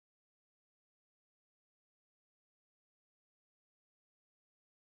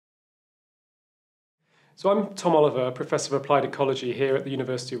So I'm Tom Oliver, Professor of Applied Ecology here at the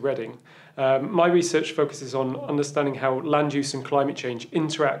University of Reading. My research focuses on understanding how land use and climate change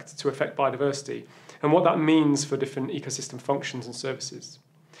interact to affect biodiversity and what that means for different ecosystem functions and services.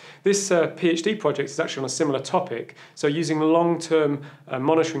 This PhD project is actually on a similar topic, so using long-term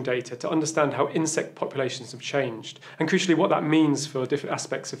monitoring data to understand how insect populations have changed and crucially what that means for different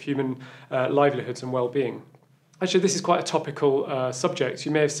aspects of human livelihoods and well-being. Actually, this is quite a topical subject.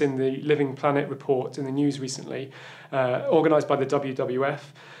 You may have seen the Living Planet report in the news recently, organised by the WWF,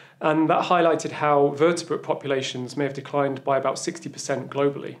 and that highlighted how vertebrate populations may have declined by about 60%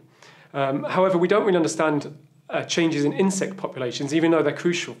 globally. However, we don't really understand changes in insect populations, even though they're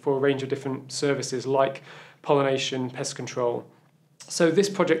crucial for a range of different services like pollination, pest control. So this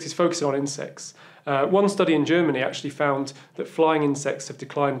project is focusing on insects. One study in Germany actually found that flying insects have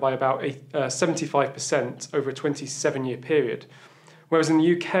declined by about 75% over a 27-year period. Whereas in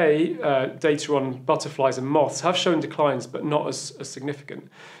the UK, data on butterflies and moths have shown declines, but not as significant.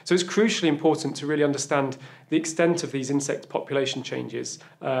 So it's crucially important to really understand the extent of these insect population changes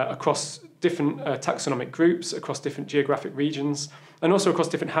across different taxonomic groups, across different geographic regions, and also across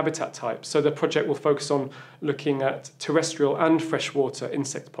different habitat types. So the project will focus on looking at terrestrial and freshwater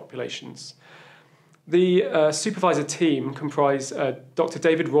insect populations. The supervisor team comprise Dr.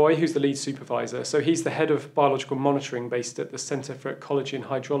 David Roy, who's the lead supervisor. So he's the head of biological monitoring based at the Centre for Ecology and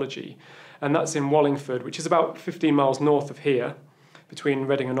Hydrology. And that's in Wallingford, which is about 15 miles north of here, between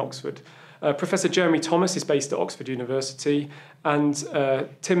Reading and Oxford. Professor Jeremy Thomas is based at Oxford University. And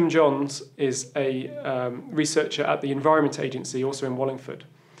Tim Johns is a researcher at the Environment Agency, also in Wallingford.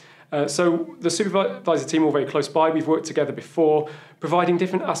 So the supervisor team are all very close by. We've worked together before, providing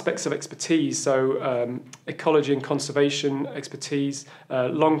different aspects of expertise, so ecology and conservation expertise,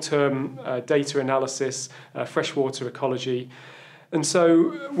 long-term data analysis, freshwater ecology. And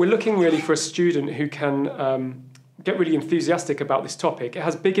so we're looking really for a student who can get really enthusiastic about this topic. It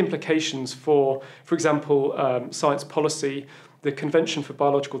has big implications for example, science policy. The Convention for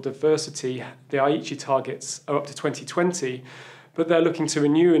Biological Diversity, the Aichi targets are up to 2020. But they're looking to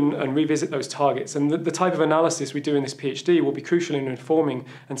renew and revisit those targets. And the type of analysis we do in this PhD will be crucial in informing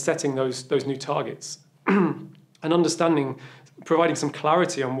and setting those new targets and understanding, providing some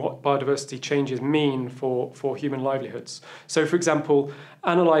clarity on what biodiversity changes mean for human livelihoods. So, for example,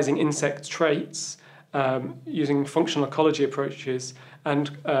 analysing insect traits using functional ecology approaches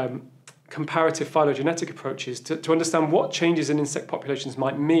and comparative phylogenetic approaches to understand what changes in insect populations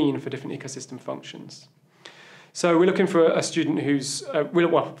might mean for different ecosystem functions. So we're looking for a student who's,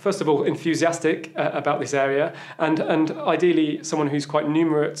 well, first of all, enthusiastic about this area, and ideally someone who's quite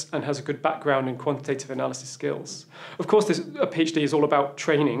numerate and has a good background in quantitative analysis skills. Of course, a PhD is all about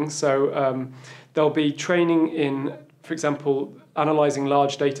training, so there'll be training in, for example, analysing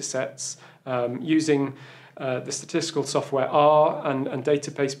large data sets, using the statistical software R and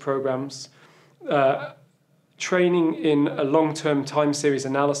database programs, training in a long-term time series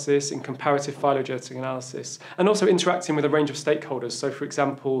analysis, in comparative phylogenetic analysis, and also interacting with a range of stakeholders. So, for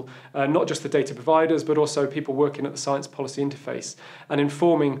example, not just the data providers, but also people working at the science policy interface, and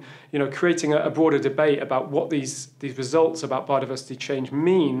informing, creating a broader debate about what these results about biodiversity change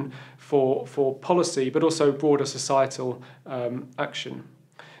mean for policy, but also broader societal action.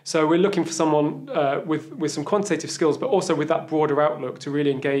 So we're looking for someone with some quantitative skills, but also with that broader outlook to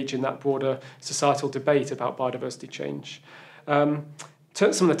really engage in that broader societal debate about biodiversity change. To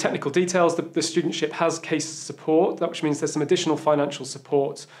some of the technical details, the studentship has case support, which means there's some additional financial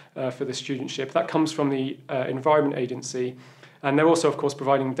support for the studentship. That comes from the Environment Agency, and they're also, of course,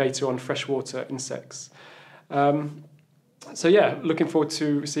 providing data on freshwater insects. So yeah, looking forward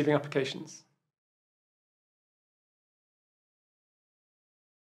to receiving applications.